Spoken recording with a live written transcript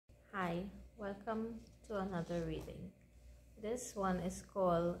Hi, welcome to another reading. This one is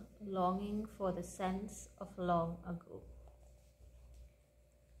called Longing for the Sense of Long Ago.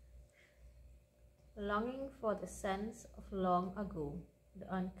 Longing for the sense of long ago, the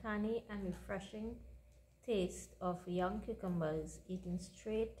uncanny and refreshing taste of young cucumbers eaten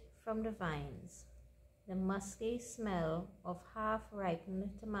straight from the vines, the musky smell of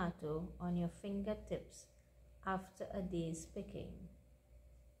half-ripened tomato on your fingertips after a day's picking,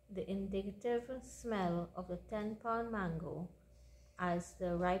 the indicative smell of the 10-pound mango as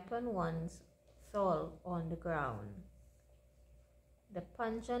the ripened ones fall on the ground, the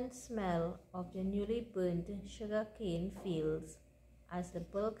pungent smell of the newly burned sugarcane fields as the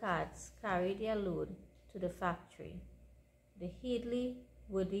bull carts carry their load to the factory, the heedly,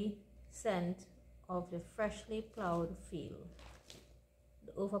 woody scent of the freshly plowed field,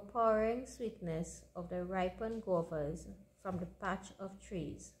 the overpowering sweetness of the ripened guavas from the patch of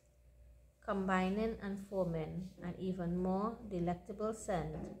trees, combining and forming an even more delectable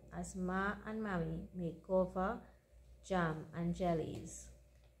scent as Ma and Mammy make guava, jam, and jellies.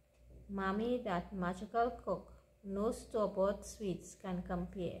 Mammy, that magical cook, no store-bought sweets can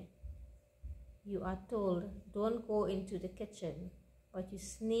compare. You are told don't go into the kitchen, but you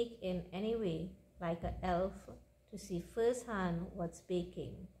sneak in anyway like an elf to see firsthand what's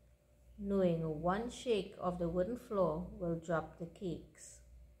baking, knowing one shake of the wooden floor will drop the cakes.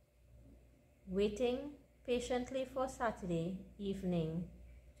 Waiting patiently for Saturday evening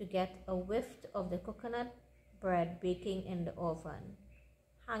to get a whiff of the coconut bread baking in the oven,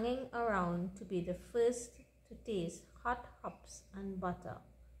 hanging around to be the first to taste hot hops and butter.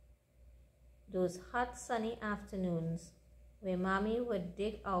 Those hot sunny afternoons where Mommy would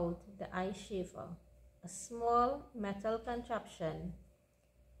dig out the ice shaver, a small metal contraption,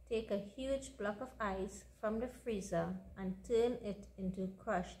 take a huge block of ice from the freezer and turn it into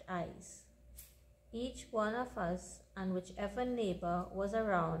crushed ice. Each one of us and whichever neighbor was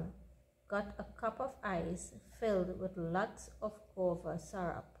around got a cup of ice filled with lots of guava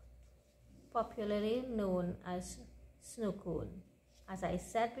syrup, popularly known as snow cone. As I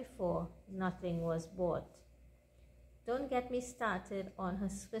said before, nothing was bought. Don't get me started on her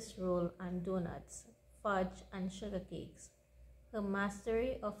Swiss roll and donuts, fudge and sugar cakes, her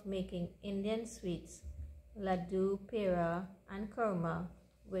mastery of making Indian sweets, laddu, pera, and kurma,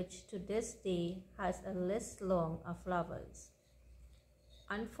 which to this day has a list long of lovers.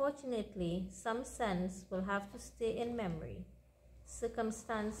 Unfortunately, some scents will have to stay in memory.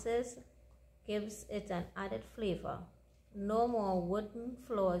 Circumstances gives it an added flavor. No more wooden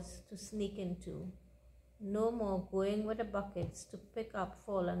floors to sneak into. No more going with the buckets to pick up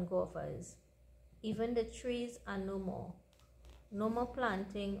fallen guavas. Even the trees are no more. No more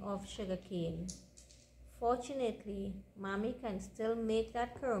planting of sugarcane. Fortunately, Mommy can still make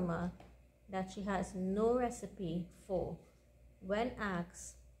that kurma that she has no recipe for. When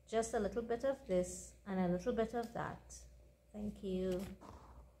asked, just a little bit of this and a little bit of that. Thank you.